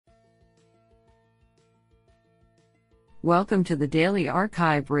Welcome to the Daily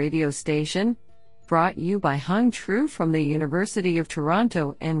Archive radio station, brought you by Hung Tru from the University of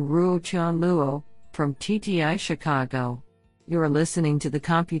Toronto and Ruo Chun Luo from TTI Chicago. You're listening to the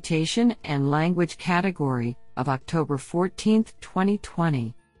Computation and Language category of October 14,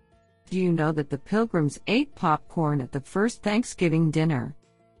 2020. Do you know that the Pilgrims ate popcorn at the first Thanksgiving dinner?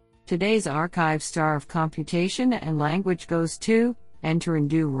 Today's archive star of Computation and Language goes to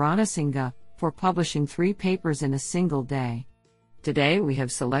Enterendu Ranasinghe for publishing 3 papers in a single day. Today we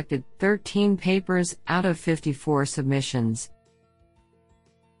have selected 13 papers out of 54 submissions.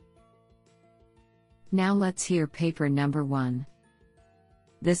 Now let's hear paper number 1.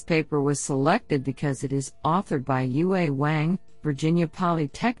 This paper was selected because it is authored by Yue Wang, Virginia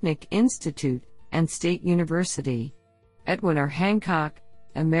Polytechnic Institute and State University; Edwin R. Hancock,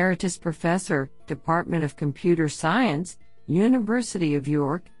 Emeritus Professor, Department of Computer Science, University of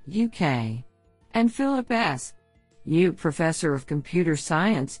York, UK; and Philip S. Yu, Professor of Computer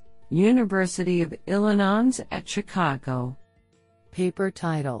Science, University of Illinois at Chicago. Paper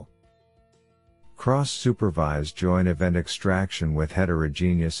title: Cross-supervised joint event extraction with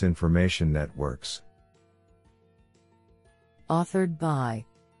heterogeneous information networks. Authored by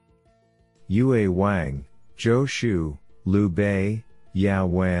Yue Wang, Zhou Xu, Lu Bei, Yao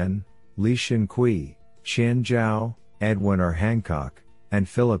Wan, Li Xinqi, Qian Zhao, Edwin R. Hancock, and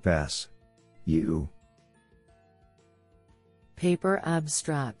Philip S. Yu. Paper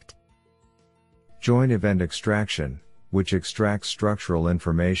abstract: Joint event extraction, which extracts structural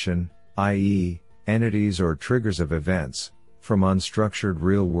information, i.e., entities or triggers of events, from unstructured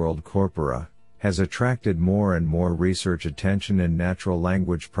real-world corpora, has attracted more and more research attention in natural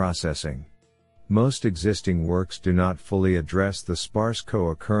language processing. Most existing works do not fully address the sparse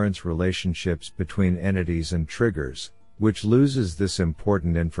co-occurrence relationships between entities and triggers, which loses this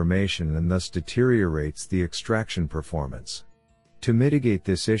important information and thus deteriorates the extraction performance. To mitigate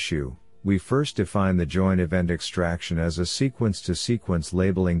this issue, we first define the joint event extraction as a sequence-to-sequence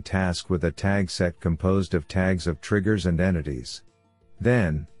labeling task with a tag set composed of tags of triggers and entities.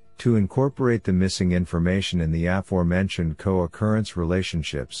 Then, to incorporate the missing information in the aforementioned co-occurrence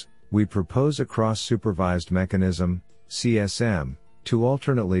relationships, we propose a cross-supervised mechanism, CSM, to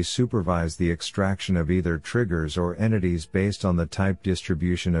alternately supervise the extraction of either triggers or entities based on the type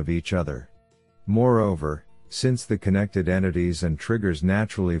distribution of each other. Moreover, since the connected entities and triggers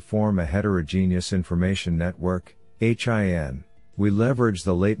naturally form a heterogeneous information network, HIN, we leverage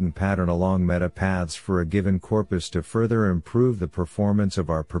the latent pattern along meta paths for a given corpus to further improve the performance of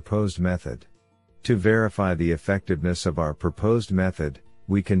our proposed method. To verify the effectiveness of our proposed method,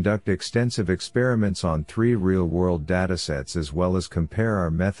 we conduct extensive experiments on 3 real-world datasets as well as compare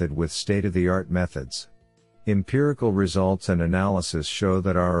our method with state-of-the-art methods. Empirical results and analysis show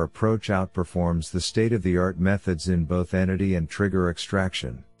that our approach outperforms the state-of-the-art methods in both entity and trigger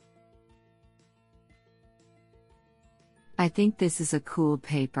extraction. I think this is a cool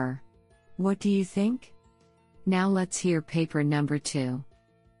paper. What do you think? Now let's hear paper number 2.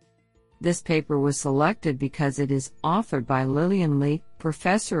 This paper was selected because it is authored by Lillian Li,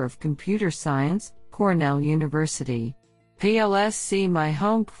 Professor of Computer Science, Cornell University. PLSC My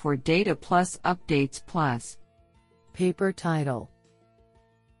Home for Data Plus Updates Plus. Paper title: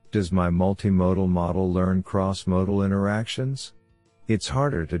 Does my multimodal model learn cross-modal interactions? It's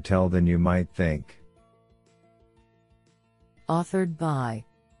harder to tell than you might think. Authored by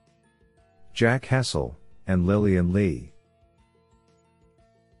Jack Hessel and Lillian Li.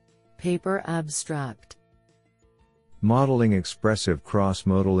 Paper abstract: Modeling expressive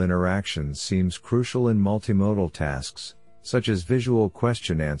cross-modal interactions seems crucial in multimodal tasks, such as visual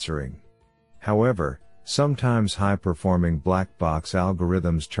question answering. However, sometimes high-performing black box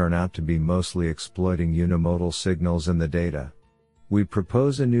algorithms turn out to be mostly exploiting unimodal signals in the data. We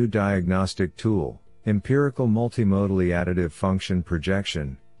propose a new diagnostic tool, Empirical Multimodally Additive Function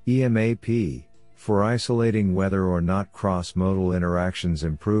Projection, EMAP, for isolating whether or not cross-modal interactions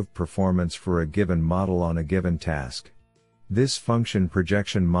improve performance for a given model on a given task. This function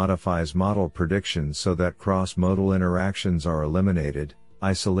projection modifies model predictions so that cross-modal interactions are eliminated,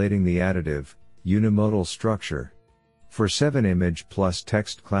 isolating the additive, unimodal structure. For 7 image plus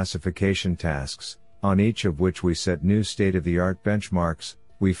text classification tasks, on each of which we set new state-of-the-art benchmarks,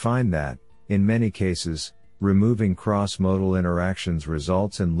 we find that, in many cases, removing cross-modal interactions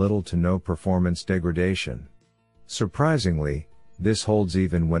results in little to no performance degradation. Surprisingly, this holds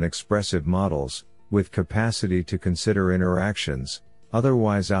even when expressive models, with capacity to consider interactions,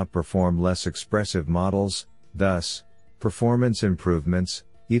 otherwise outperform less expressive models. Thus, performance improvements,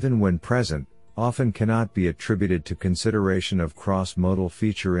 even when present, often cannot be attributed to consideration of cross-modal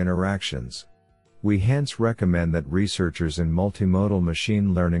feature interactions. We hence recommend that researchers in multimodal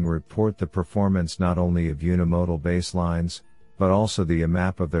machine learning report the performance not only of unimodal baselines, but also the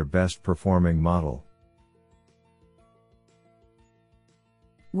AMAP of their best performing model.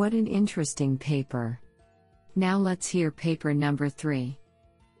 What an interesting paper. Now let's hear paper number 3.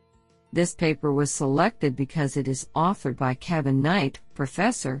 This paper was selected because it is authored by Kevin Knight,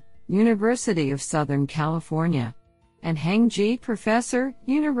 Professor, University of Southern California, and Heng Ji, Professor,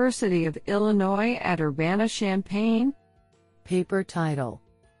 University of Illinois at Urbana-Champaign. Paper title: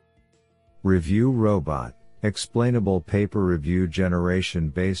 Review Robot, Explainable Paper Review Generation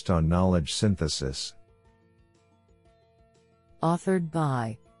Based on Knowledge Synthesis. Authored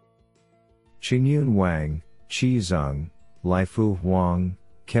by Qingyun Wang, Qi Zeng, Laifu Huang,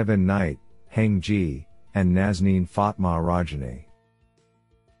 Kevin Knight, Heng Ji, and Nazneen Fatma Rajani.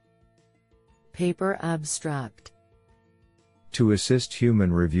 Paper abstract: To assist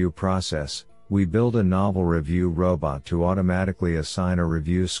human review process, we build a novel review robot to automatically assign a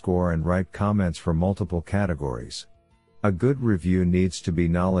review score and write comments for multiple categories. A good review needs to be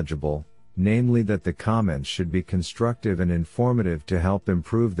knowledgeable, namely that the comments should be constructive and informative to help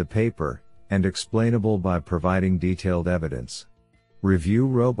improve the paper, and explainable by providing detailed evidence. Review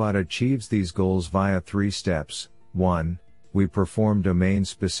Robot achieves these goals via 3 steps. 1. We perform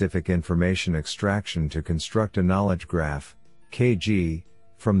domain-specific information extraction to construct a knowledge graph, KG,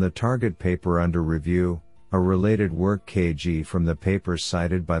 from the target paper under review, a related work KG from the papers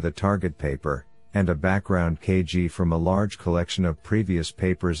cited by the target paper, and a background KG from a large collection of previous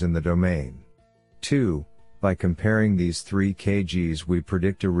papers in the domain. 2. By comparing these 3 KGs, we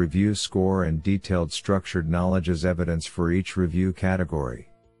predict a review score and detailed structured knowledge as evidence for each review category.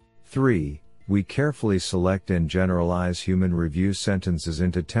 3. We carefully select and generalize human review sentences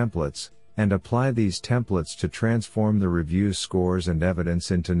into templates, and apply these templates to transform the review scores and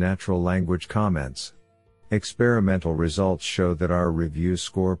evidence into natural language comments. Experimental results show that our review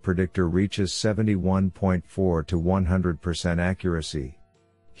score predictor reaches 71.4 to 100% accuracy.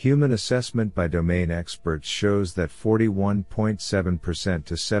 Human assessment by domain experts shows that 41.7%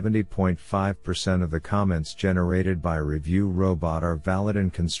 to 70.5% of the comments generated by Review Robot are valid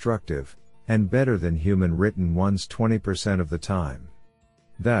and constructive, and better than human written ones 20% of the time.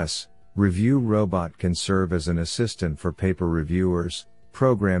 Thus, Review Robot can serve as an assistant for paper reviewers,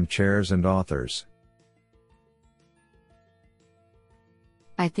 program chairs and authors.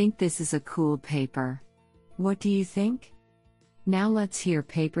 I think this is a cool paper. What do you think? Now let's hear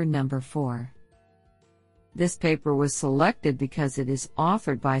paper number 4. This paper was selected because it is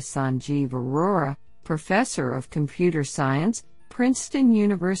authored by Sanjeev Arora, Professor of Computer Science, Princeton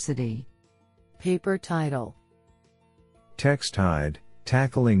University. Paper title: TextHide,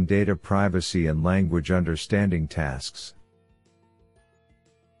 Tackling Data Privacy and Language Understanding Tasks.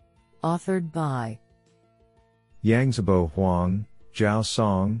 Authored by Yangzibo Huang, Zhao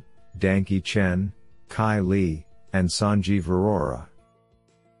Song, Danqi Chen, Kai Li, and Sanjeev Arora.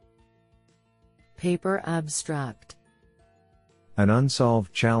 Paper abstract: An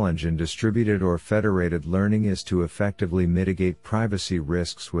unsolved challenge in distributed or federated learning is to effectively mitigate privacy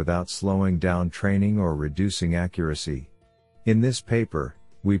risks without slowing down training or reducing accuracy. In this paper,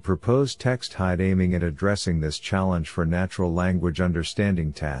 we propose TextHide aiming at addressing this challenge for natural language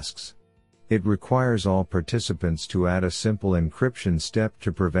understanding tasks. It requires all participants to add a simple encryption step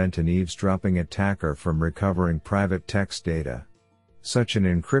to prevent an eavesdropping attacker from recovering private text data. Such an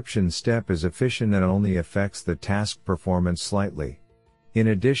encryption step is efficient and only affects the task performance slightly. In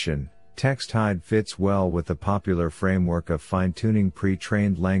addition, TextHide fits well with the popular framework of fine-tuning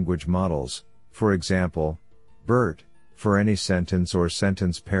pre-trained language models, for example, BERT, for any sentence or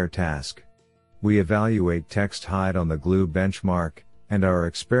sentence pair task. We evaluate TextHide on the GLUE benchmark, and our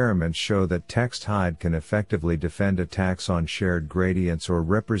experiments show that TextHide can effectively defend attacks on shared gradients or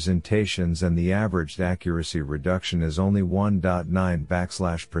representations, and the averaged accuracy reduction is only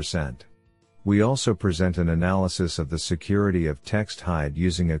 1.9%. We also present an analysis of the security of TextHide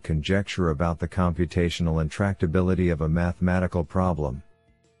using a conjecture about the computational intractability of a mathematical problem.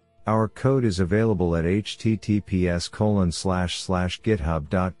 Our code is available at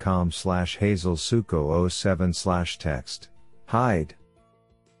https://github.com/hazelsuko07/text.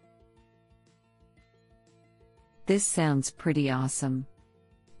 This sounds pretty awesome.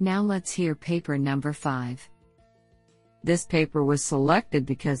 Now let's hear paper number 5. This paper was selected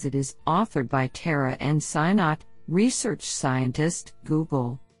because it is authored by Tara N. Sinot, Research Scientist,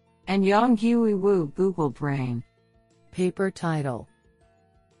 Google, and Yonghui Wu, Google Brain. Paper title: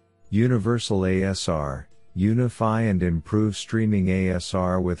 Universal ASR, Unify and Improve Streaming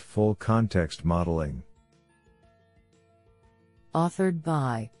ASR with Full Context Modeling. Authored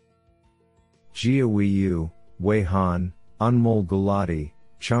by Jiawiyu, Wei Han, Unmol Gulati,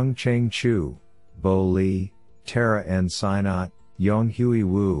 Chung Cheng Chu, Bo Li, Tara N. Sinat, Yonghui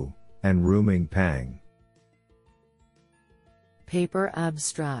Wu, and Ruming Pang. Paper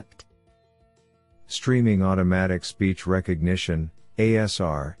abstract. Streaming automatic speech recognition,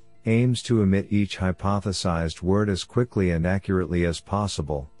 ASR, aims to emit each hypothesized word as quickly and accurately as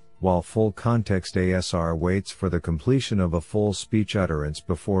possible, while full context ASR waits for the completion of a full speech utterance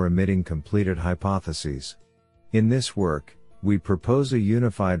before emitting completed hypotheses. In this work, we propose a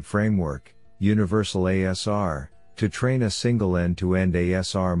unified framework, Universal ASR, to train a single end-to-end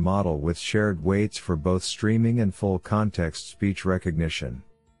ASR model with shared weights for both streaming and full context speech recognition.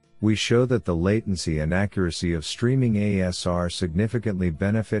 We show that the latency and accuracy of streaming ASR significantly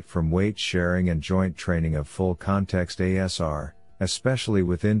benefit from weight sharing and joint training of full context ASR, especially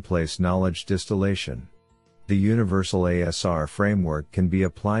with in-place knowledge distillation. The Universal ASR framework can be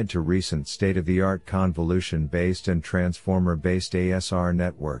applied to recent state-of-the-art convolution-based and transformer-based ASR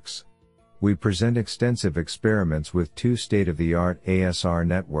networks. We present extensive experiments with two state-of-the-art ASR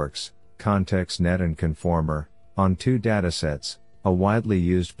networks, ContextNet and Conformer, on two datasets, a widely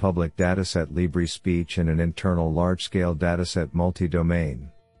used public dataset LibreSpeech and an internal large-scale dataset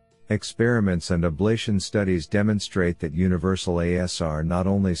multi-domain. Experiments and ablation studies demonstrate that Universal ASR not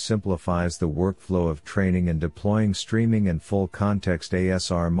only simplifies the workflow of training and deploying streaming and full context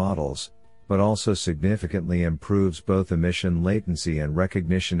ASR models, but also significantly improves both emission latency and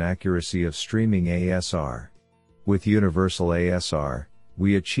recognition accuracy of streaming ASR. With Universal ASR,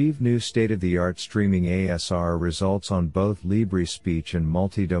 we achieve new state-of-the-art streaming ASR results on both LibreSpeech and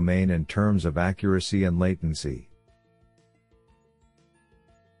multi-domain in terms of accuracy and latency.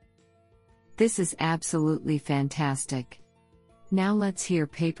 This is absolutely fantastic. Now let's hear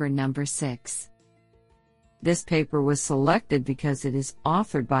paper number 6. This paper was selected because it is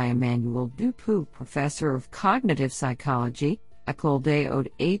authored by Emmanuel Dupuy, Professor of Cognitive Psychology, École des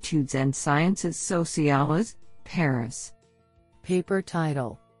Hautes Études and Sciences Sociales, Paris. Paper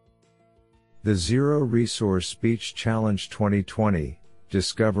title: The Zero Resource Speech Challenge 2020,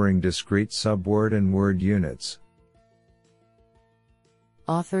 Discovering Discrete Subword and Word Units.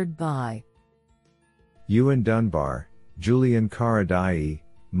 Authored by Ewan Dunbar, Julian Karadai,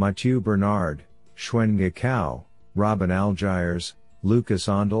 Mathieu Bernard, Xuan Gakao, Robin Algiers, Lucas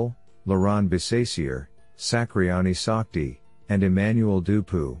Ondel, Laurent Bissacier, Sacriani Sakti, and Emmanuel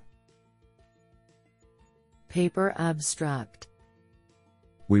Dupuy. Paper abstract.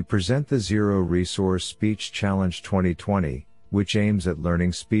 We present the Zero Resource Speech Challenge 2020, which aims at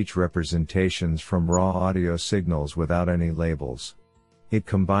learning speech representations from raw audio signals without any labels. It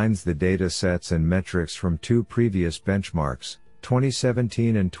combines the data sets and metrics from two previous benchmarks,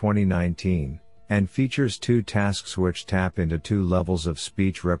 2017 and 2019, and features two tasks which tap into two levels of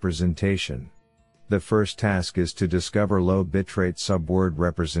speech representation. The first task is to discover low bitrate subword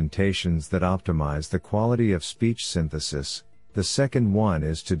representations that optimize the quality of speech synthesis. The second one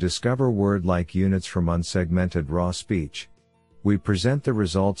is to discover word-like units from unsegmented raw speech. We present the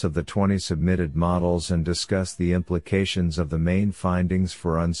results of the 20 submitted models and discuss the implications of the main findings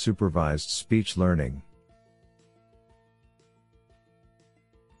for unsupervised speech learning.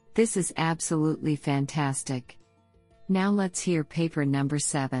 This is absolutely fantastic. Now let's hear paper number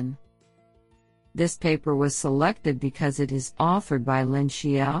 7. This paper was selected because it is authored by Lin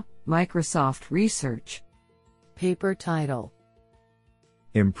Xiao, Microsoft Research. Paper title: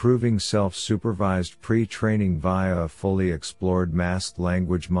 Improving Self-Supervised Pre-Training via a Fully Explored Masked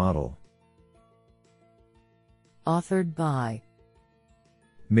Language Model. Authored by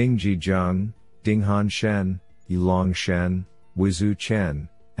Mingji Zheng, Dinghan Shen, Yilong Shen, Wizhu Chen,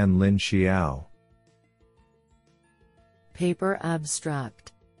 and Lin Xiao. Paper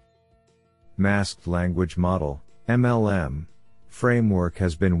abstract. Masked Language Model, MLM, framework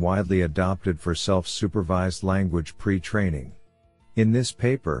has been widely adopted for self-supervised language pre-training. In this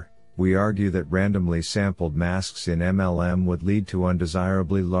paper, we argue that randomly sampled masks in MLM would lead to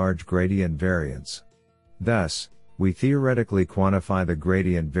undesirably large gradient variance. Thus, we theoretically quantify the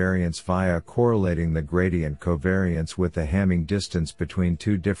gradient variance via correlating the gradient covariance with the Hamming distance between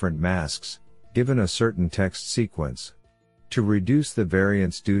two different masks, given a certain text sequence. To reduce the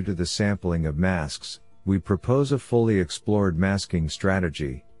variance due to the sampling of masks, we propose a fully explored masking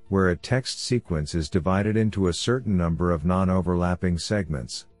strategy, where a text sequence is divided into a certain number of non-overlapping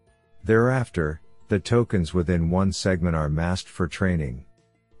segments. Thereafter, the tokens within one segment are masked for training.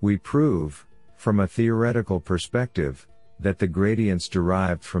 We prove, from a theoretical perspective, that the gradients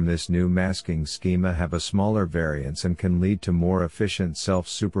derived from this new masking schema have a smaller variance and can lead to more efficient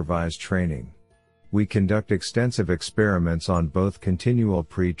self-supervised training. We conduct extensive experiments on both continual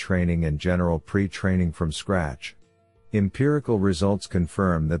pre-training and general pre-training from scratch. Empirical results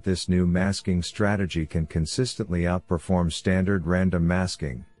confirm that this new masking strategy can consistently outperform standard random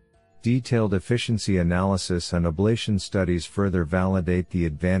masking. Detailed efficiency analysis and ablation studies further validate the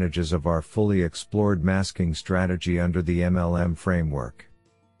advantages of our fully explored masking strategy under the MLM framework.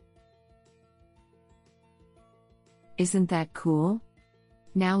 Isn't that cool?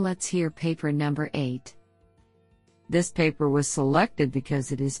 Now let's hear paper number 8. This paper was selected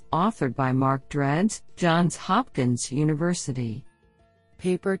because it is authored by Mark Dredz, Johns Hopkins University.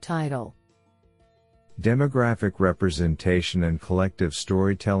 Paper title: Demographic Representation and Collective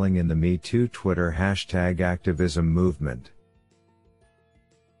Storytelling in the Me Too Twitter #activism movement.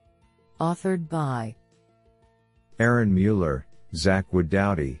 Authored by Aaron Mueller, Zach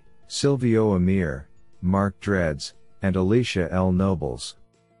Wood-Doughty, Silvio Amir, Mark Dredz, and Alicia L. Nobles.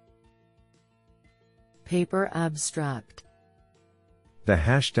 Paper abstract: The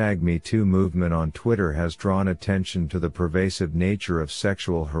 #MeToo movement on Twitter has drawn attention to the pervasive nature of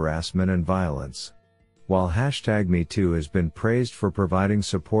sexual harassment and violence. While #MeToo has been praised for providing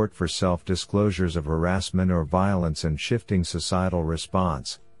support for self-disclosures of harassment or violence and shifting societal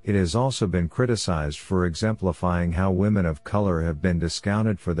response, it has also been criticized for exemplifying how women of color have been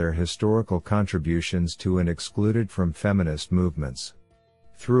discounted for their historical contributions to and excluded from feminist movements.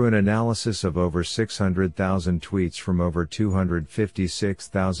 Through an analysis of over 600,000 tweets from over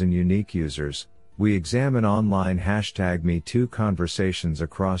 256,000 unique users, we examine online #MeToo conversations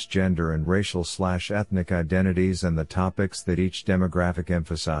across gender and racial/ethnic identities and the topics that each demographic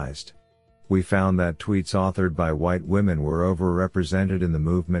emphasized. We found that tweets authored by white women were overrepresented in the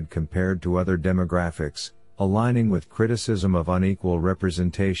movement compared to other demographics, aligning with criticism of unequal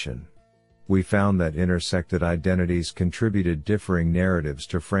representation. We found that intersected identities contributed differing narratives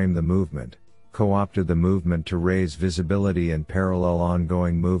to frame the movement, co-opted the movement to raise visibility in parallel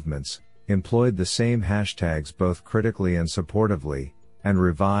ongoing movements, employed the same hashtags both critically and supportively, and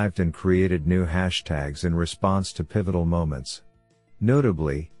revived and created new hashtags in response to pivotal moments.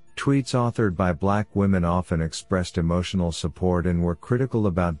 Notably, tweets authored by Black women often expressed emotional support and were critical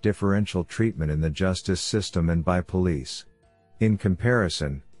about differential treatment in the justice system and by police. In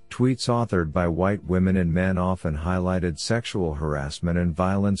comparison, tweets authored by white women and men often highlighted sexual harassment and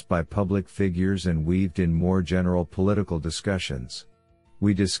violence by public figures and weaved in more general political discussions.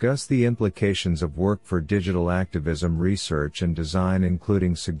 We discuss the implications of work for digital activism research and design,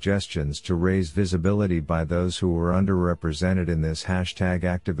 including suggestions to raise visibility by those who were underrepresented in this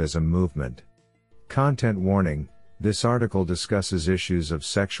 #activism movement. Content warning: this article discusses issues of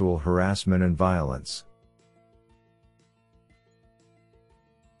sexual harassment and violence.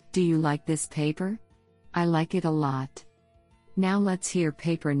 Do you like this paper? I like it a lot. Now let's hear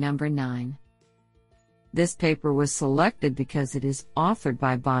paper number 9. This paper was selected because it is authored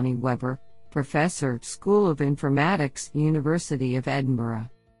by Bonnie Weber, Professor, School of Informatics, University of Edinburgh.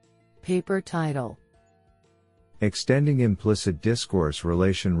 Paper title: Extending Implicit Discourse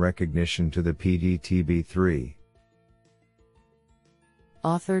Relation Recognition to the PDTB3.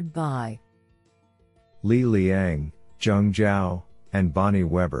 Authored by Li Liang, Zheng Zhao, and Bonnie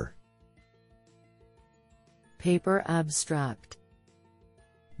Weber. Paper abstract: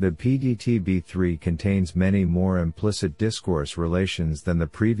 The PDTB3 contains many more implicit discourse relations than the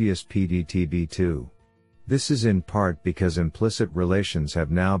previous PDTB2. This is in part because implicit relations have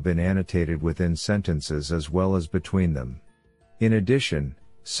now been annotated within sentences as well as between them. In addition,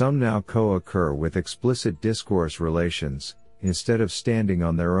 some now co-occur with explicit discourse relations, instead of standing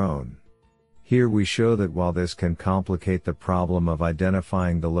on their own. Here we show that while this can complicate the problem of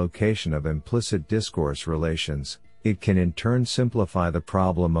identifying the location of implicit discourse relations, it can in turn simplify the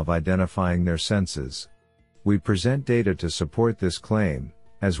problem of identifying their senses. We present data to support this claim,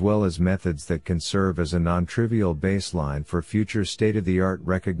 as well as methods that can serve as a non-trivial baseline for future state-of-the-art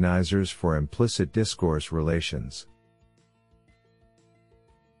recognizers for implicit discourse relations.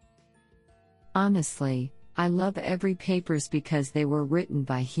 Honestly, I love every papers because they were written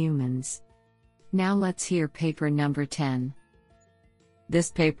by humans. Now let's hear paper number 10. This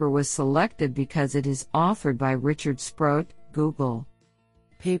paper was selected because it is authored by Richard Sproat, Google.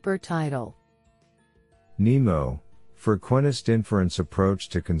 Paper title: NEMO, Frequentist Inference Approach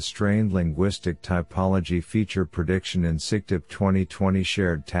to Constrained Linguistic Typology Feature Prediction in SIGTIP 2020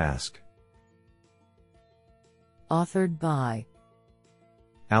 Shared Task. Authored by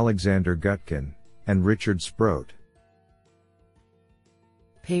Alexander Gutkin and Richard Sproat.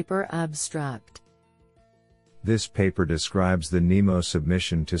 Paper abstract: This paper describes the NEMO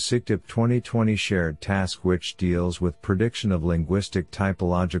submission to SIGTIP 2020 shared task which deals with prediction of linguistic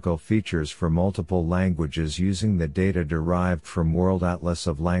typological features for multiple languages using the data derived from World Atlas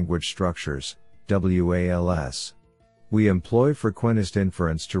of Language Structures, WALS. We employ frequentist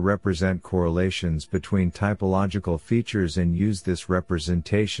inference to represent correlations between typological features and use this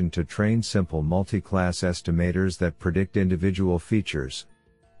representation to train simple multi-class estimators that predict individual features.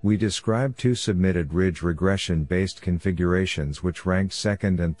 We describe two submitted ridge regression-based configurations which ranked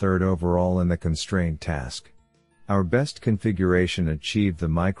second and third overall in the constrained task. Our best configuration achieved the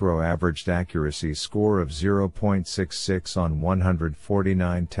micro-averaged accuracy score of 0.66 on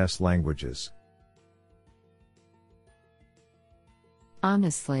 149 test languages.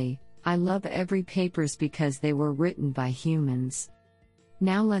 Honestly, I love every papers because they were written by humans.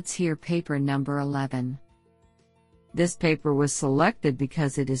 Now let's hear paper number 11. This paper was selected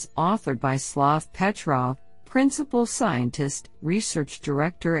because it is authored by Slav Petrov, Principal Scientist, Research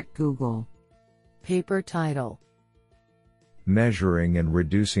Director at Google. Paper title: Measuring and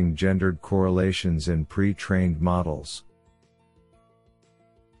Reducing Gendered Correlations in Pre-Trained Models.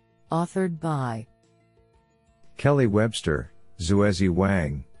 Authored by Kelly Webster, Zuezi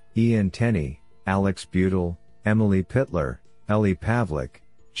Wang, Ian Tenney, Alex Butel, Emily Pittler, Ellie Pavlik,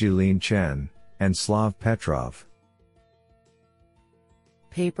 Jilin Chen, and Slav Petrov.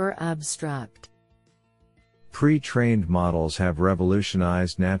 Paper abstract: Pre-trained models have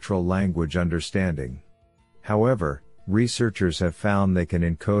revolutionized natural language understanding. However, researchers have found they can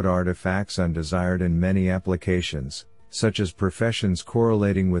encode artifacts undesired in many applications, such as professions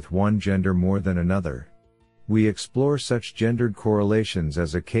correlating with one gender more than another. We explore such gendered correlations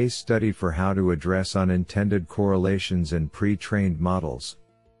as a case study for how to address unintended correlations in pre-trained models.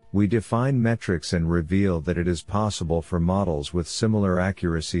 We define metrics and reveal that it is possible for models with similar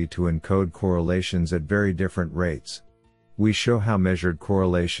accuracy to encode correlations at very different rates. We show how measured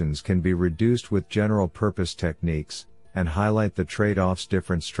correlations can be reduced with general-purpose techniques, and highlight the trade-offs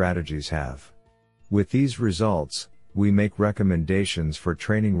different strategies have. With these results, we make recommendations for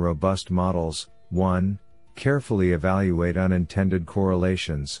training robust models. 1. Carefully evaluate unintended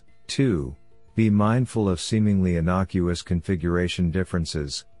correlations. 2. Be mindful of seemingly innocuous configuration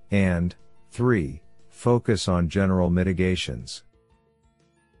differences. And 3. Focus on general mitigations.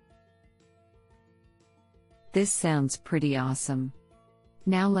 This sounds pretty awesome.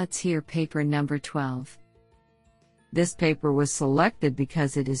 Now let's hear paper number 12. This paper was selected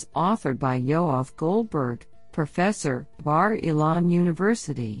because it is authored by Yoav Goldberg, Professor, Bar-Ilan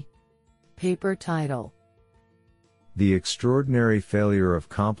University. Paper title: The Extraordinary Failure of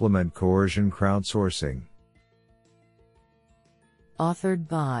Complement Coercion Crowdsourcing. Authored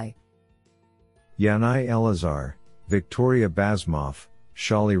by Yanai Elazar, Victoria Basmov,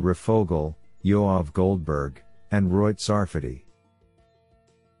 Shali Rifogel, Yoav Goldberg, and Roit Sarfati.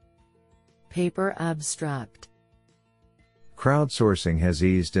 Paper abstract: Crowdsourcing has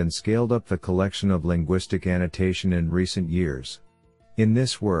eased and scaled up the collection of linguistic annotation in recent years. In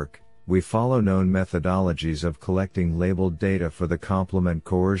this work, we follow known methodologies of collecting labeled data for the complement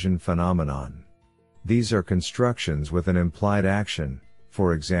coercion phenomenon. These are constructions with an implied action.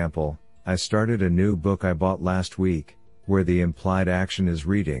 For example, I started a new book I bought last week, where the implied action is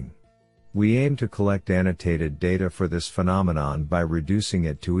reading. We aim to collect annotated data for this phenomenon by reducing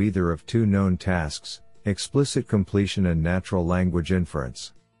it to either of two known tasks, explicit completion and natural language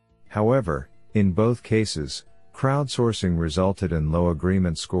inference. However, in both cases, crowdsourcing resulted in low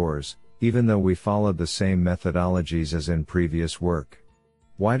agreement scores, even though we followed the same methodologies as in previous work.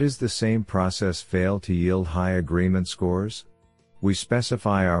 Why does the same process fail to yield high agreement scores? We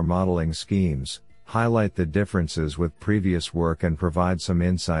specify our modeling schemes, highlight the differences with previous work and provide some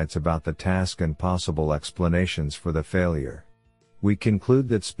insights about the task and possible explanations for the failure. We conclude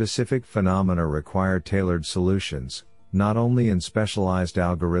that specific phenomena require tailored solutions, not only in specialized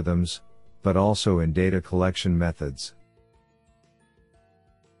algorithms, but also in data collection methods.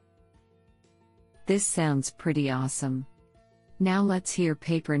 This sounds pretty awesome. Now let's hear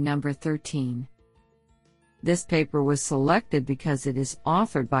paper number 13. This paper was selected because it is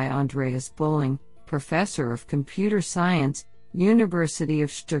authored by Andreas Bulling, Professor of Computer Science, University of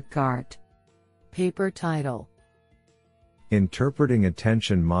Stuttgart. Paper title: Interpreting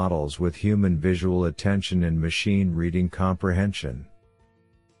Attention Models with Human Visual Attention and Machine Reading Comprehension.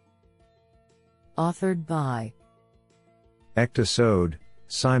 Authored by Ekta Sode,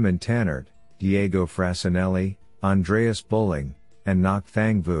 Simon Tannert, Diego Frassinelli, Andreas Bulling, and Ngoc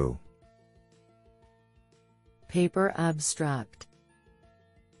Thang Vu. Paper abstract: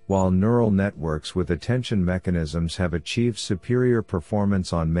 While neural networks with attention mechanisms have achieved superior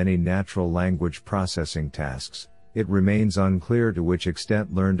performance on many natural language processing tasks, it remains unclear to which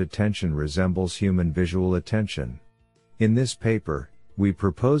extent learned attention resembles human visual attention. In this paper, we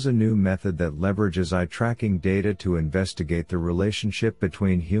propose a new method that leverages eye-tracking data to investigate the relationship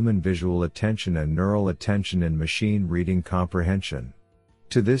between human visual attention and neural attention in machine reading comprehension.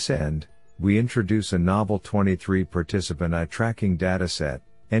 To this end, we introduce a novel 23-participant eye-tracking dataset,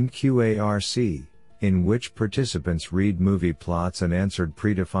 NQARC, in which participants read movie plots and answered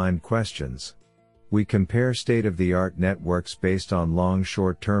predefined questions. We compare state-of-the-art networks based on long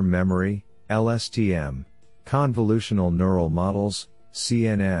short-term memory, LSTM, convolutional neural models,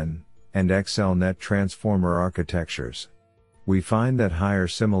 CNN, and XLNet transformer architectures. We find that higher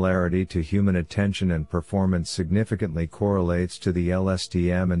similarity to human attention and performance significantly correlates to the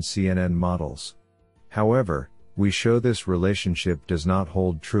LSTM and CNN models. However, we show this relationship does not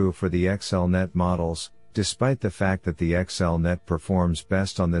hold true for the XLNet models, despite the fact that the XLNet performs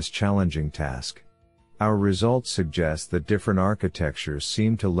best on this challenging task. Our results suggest that different architectures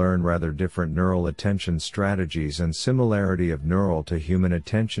seem to learn rather different neural attention strategies, and similarity of neural to human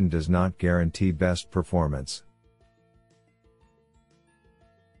attention does not guarantee best performance.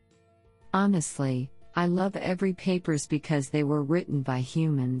 Honestly, I love every papers because they were written by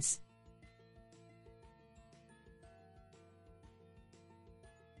humans.